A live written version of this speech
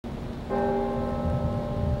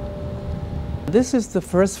This is the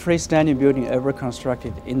first freestanding building ever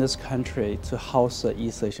constructed in this country to house the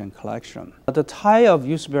East Asian collection. The tie of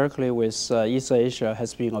UC Berkeley with East Asia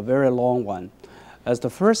has been a very long one. As the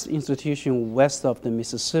first institution west of the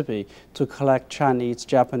Mississippi to collect Chinese,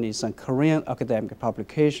 Japanese, and Korean academic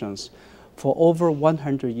publications, for over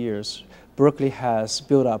 100 years, Berkeley has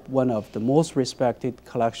built up one of the most respected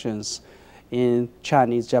collections in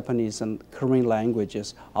Chinese, Japanese, and Korean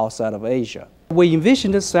languages outside of Asia. We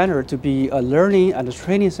envision this center to be a learning and a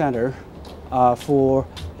training center for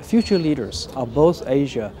future leaders of both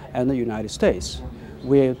Asia and the United States,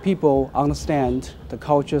 where people understand the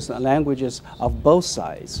cultures and languages of both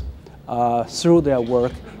sides through their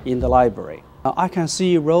work in the library. I can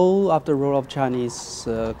see row after row of Chinese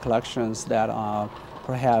collections that are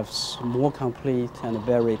perhaps more complete and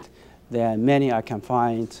varied than many I can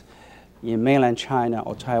find in mainland China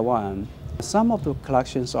or Taiwan. Some of the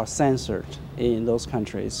collections are censored in those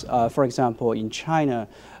countries. For example, in China,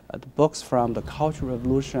 the books from the Cultural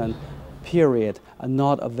Revolution period are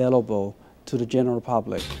not available to the general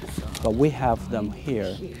public, but we have them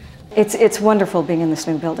here. It's wonderful being in this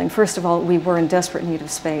new building. First of all, we were in desperate need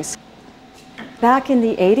of space. Back in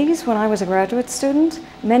the 80s, when I was a graduate student,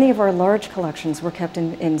 many of our large collections were kept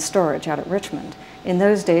in storage out at Richmond. In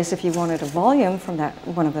those days, if you wanted a volume from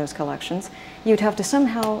one of those collections, you'd have to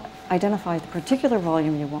somehow identify the particular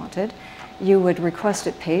volume you wanted. You would request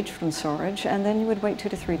it paged from storage, and then you would wait 2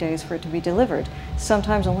 to 3 days for it to be delivered,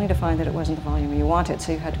 sometimes only to find that it wasn't the volume you wanted,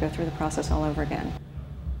 so you had to go through the process all over again.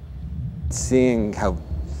 Seeing how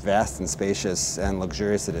vast and spacious and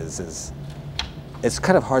luxurious it is it's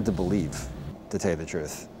kind of hard to believe, to tell you the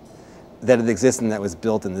truth, that it exists and that was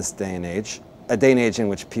built in this day and age, a day and age in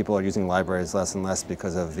which people are using libraries less and less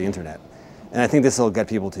because of the internet. And I think this will get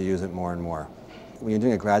people to use it more and more. When you're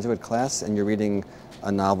doing a graduate class and you're reading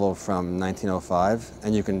a novel from 1905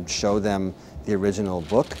 and you can show them the original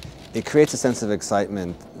book, it creates a sense of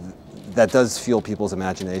excitement that does fuel people's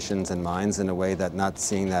imaginations and minds in a way that not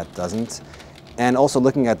seeing that doesn't. And also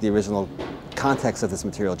looking at the original context of this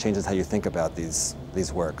material changes how you think about these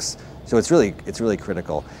works. So it's really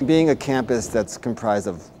critical. Being a campus that's comprised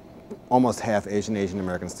of almost half Asian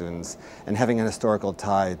American students and having an historical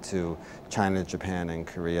tie to China, Japan, and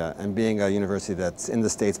Korea, and being a university that's in the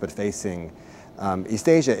States but facing East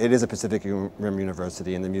Asia, it is a Pacific Rim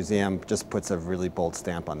university, and the museum just puts a really bold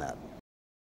stamp on that.